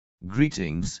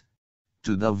Greetings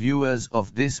to the viewers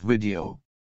of this video.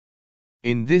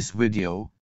 In this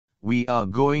video, we are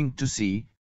going to see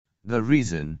the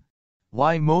reason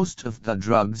why most of the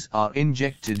drugs are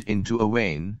injected into a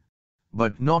vein,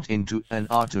 but not into an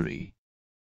artery.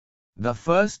 The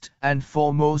first and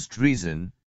foremost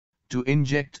reason to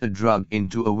inject a drug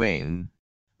into a vein,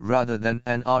 rather than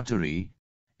an artery,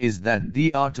 is that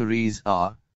the arteries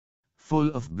are full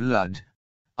of blood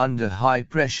under high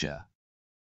pressure.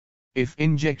 If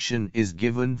injection is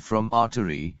given from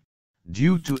artery,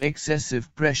 due to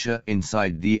excessive pressure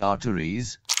inside the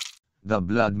arteries, the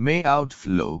blood may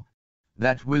outflow,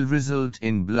 that will result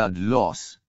in blood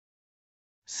loss.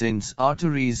 Since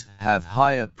arteries have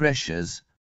higher pressures,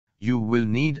 you will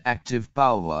need active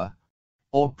power,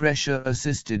 or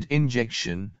pressure-assisted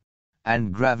injection,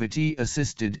 and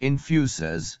gravity-assisted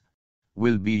infusers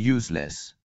will be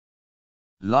useless.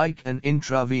 Like an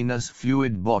intravenous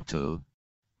fluid bottle,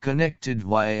 connected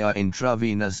via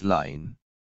intravenous line.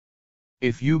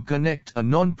 If you connect a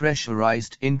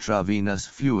non-pressurized intravenous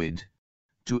fluid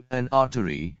to an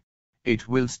artery, it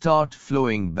will start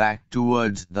flowing back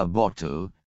towards the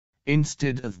bottle,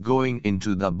 instead of going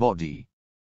into the body.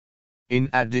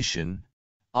 In addition,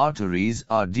 arteries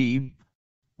are deep,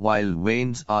 while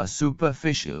veins are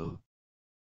superficial.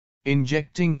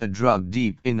 Injecting a drug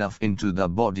deep enough into the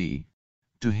body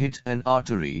to hit an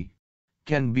artery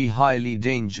can be highly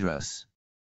dangerous.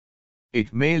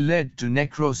 It may lead to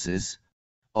necrosis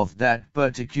of that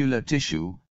particular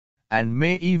tissue, and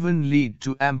may even lead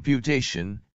to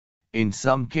amputation in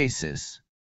some cases.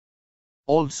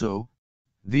 Also,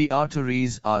 the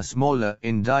arteries are smaller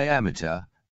in diameter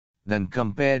than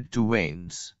compared to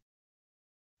veins.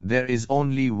 There is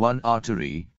only one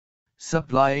artery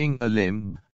supplying a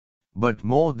limb, but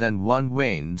more than one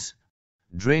veins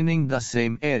draining the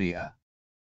same area.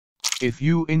 If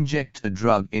you inject a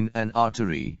drug in an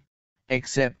artery,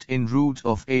 except in route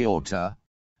of aorta,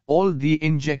 all the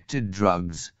injected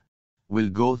drugs will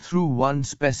go through one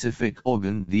specific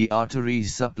organ the artery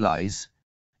supplies,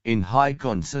 in high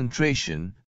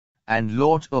concentration, and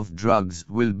lot of drugs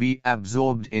will be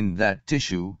absorbed in that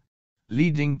tissue,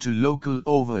 leading to local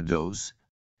overdose,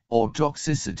 or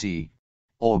toxicity,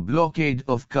 or blockade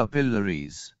of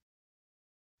capillaries.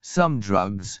 Some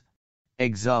drugs,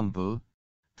 example,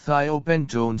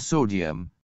 thiopentone sodium,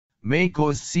 may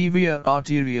cause severe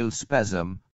arterial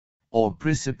spasm, or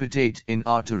precipitate in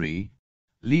artery,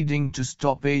 leading to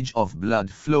stoppage of blood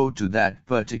flow to that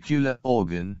particular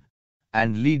organ,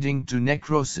 and leading to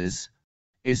necrosis,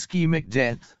 ischemic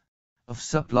death, of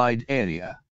supplied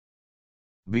area.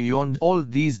 Beyond all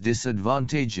these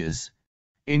disadvantages,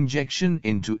 injection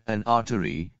into an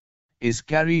artery is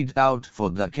carried out for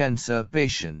the cancer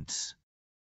patients.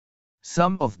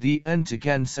 Some of the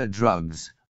anti-cancer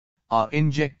drugs are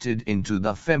injected into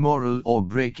the femoral or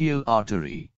brachial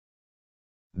artery.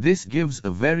 This gives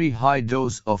a very high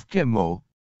dose of chemo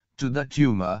to the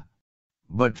tumor,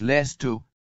 but less to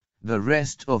the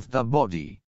rest of the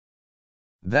body.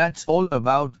 That's all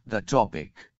about the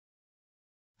topic.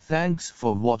 Thanks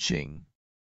for watching.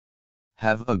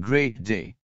 Have a great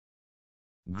day.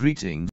 Greetings.